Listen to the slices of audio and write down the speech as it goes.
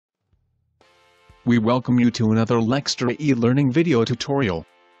We welcome you to another Lextorah e-learning video tutorial.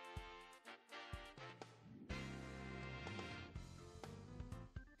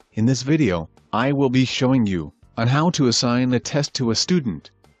 In this video, I will be showing you on how to assign a test to a student.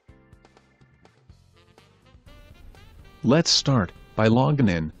 Let's start by logging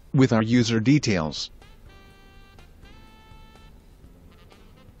in with our user details.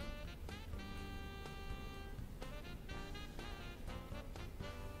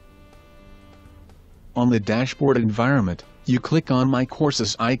 On the dashboard environment, you click on My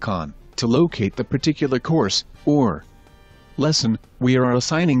Courses icon to locate the particular course or lesson we are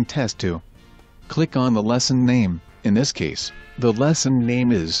assigning test to. Click on the lesson name. In this case, the lesson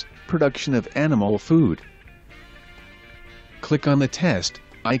name is Production of Animal Food. Click on the test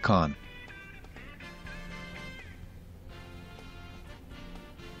icon.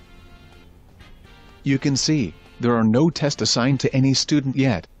 You can see there are no tests assigned to any student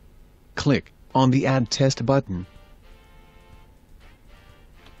yet. Click on the Add Test button.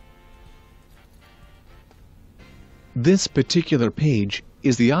 This particular page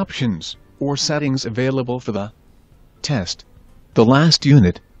is the options or settings available for the test. The last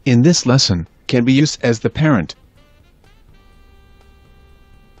unit in this lesson can be used as the parent.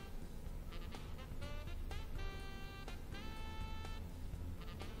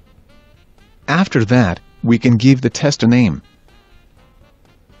 After that, we can give the test a name.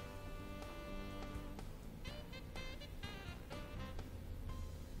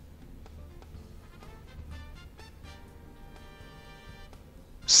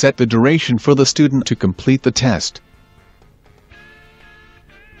 Set the duration for the student to complete the test.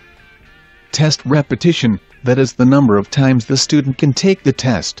 Test repetition, that is the number of times the student can take the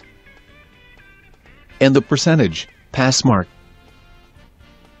test. And the percentage pass mark.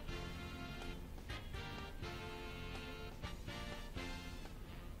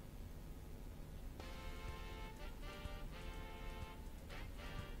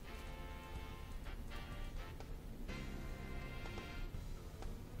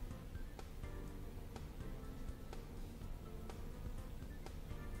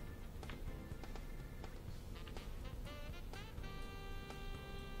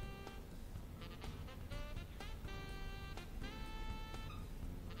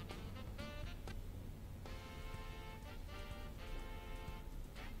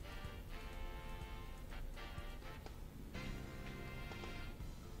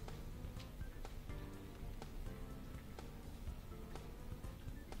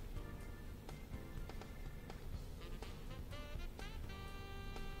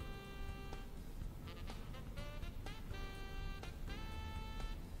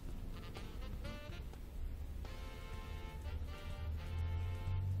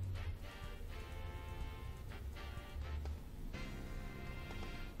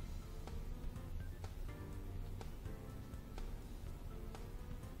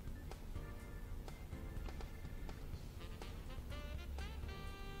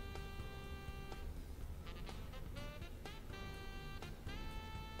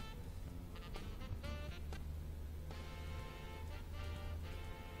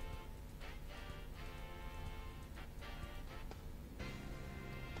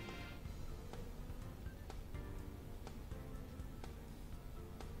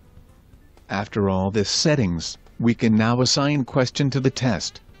 After all this settings, we can now assign question to the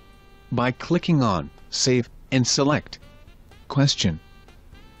test by clicking on Save and select Question.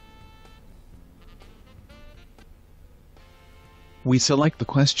 We select the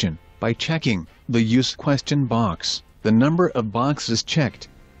question by checking the Use Question box. The number of boxes checked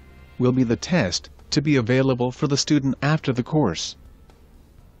will be the test to be available for the student after the course.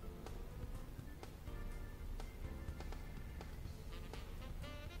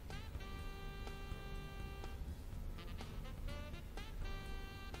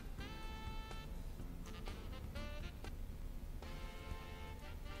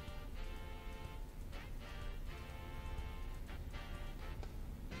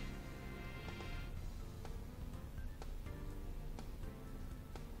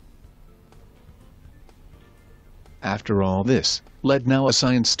 After all this, let now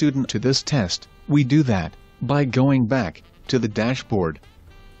assign student to this test. We do that by going back to the dashboard.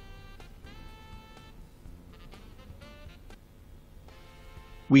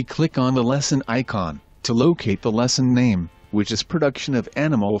 We click on the lesson icon to locate the lesson name, which is Production of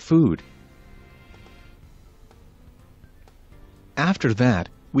Animal Food. After that,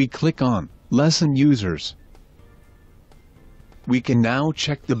 we click on Lesson Users. We can now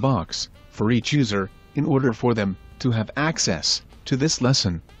check the box for each user in order for them to have access to this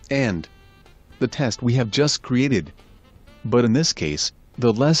lesson and the test we have just created. But in this case,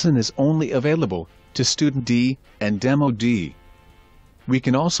 the lesson is only available to Student D and Demo D. We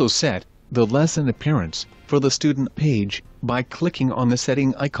can also set the lesson appearance for the student page by clicking on the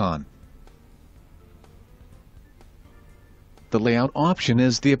setting icon. The layout option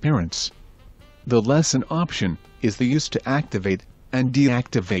is the appearance. The lesson option is the use to activate and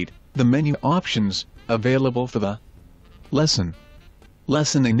deactivate the menu options available for the lesson.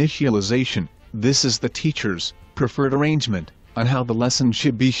 Lesson initialization. This is the teacher's preferred arrangement on how the lesson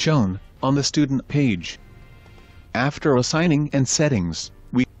should be shown on the student page. After assigning and settings,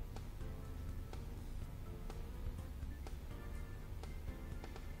 we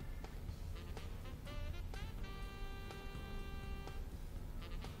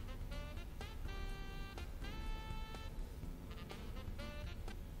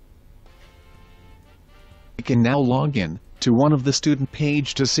can now log in to one of the student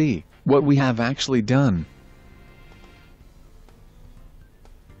page to see what we have actually done.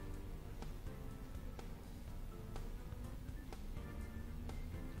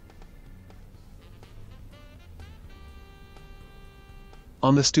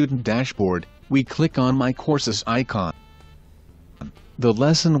 On the student dashboard, we click on My Courses icon. The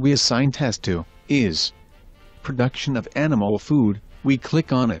lesson we assign test to is Production of Animal Food. We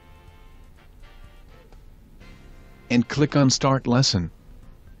click on it and click on Start Lesson.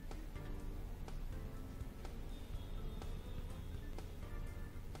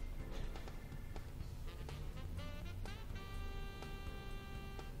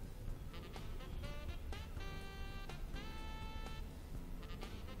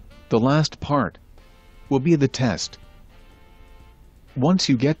 The last part will be the test. Once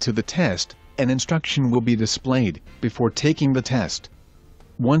you get to the test, an instruction will be displayed before taking the test.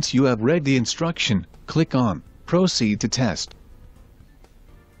 Once you have read the instruction, click on Proceed to Test.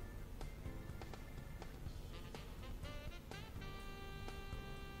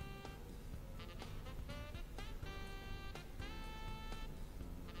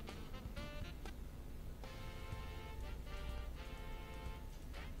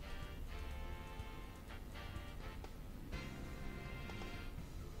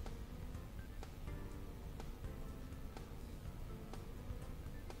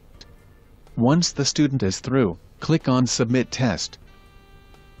 Once the student is through, click on Submit Test.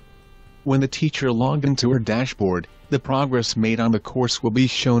 When the teacher logged into her dashboard, the progress made on the course will be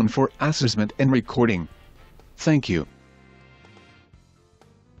shown for assessment and recording. Thank you.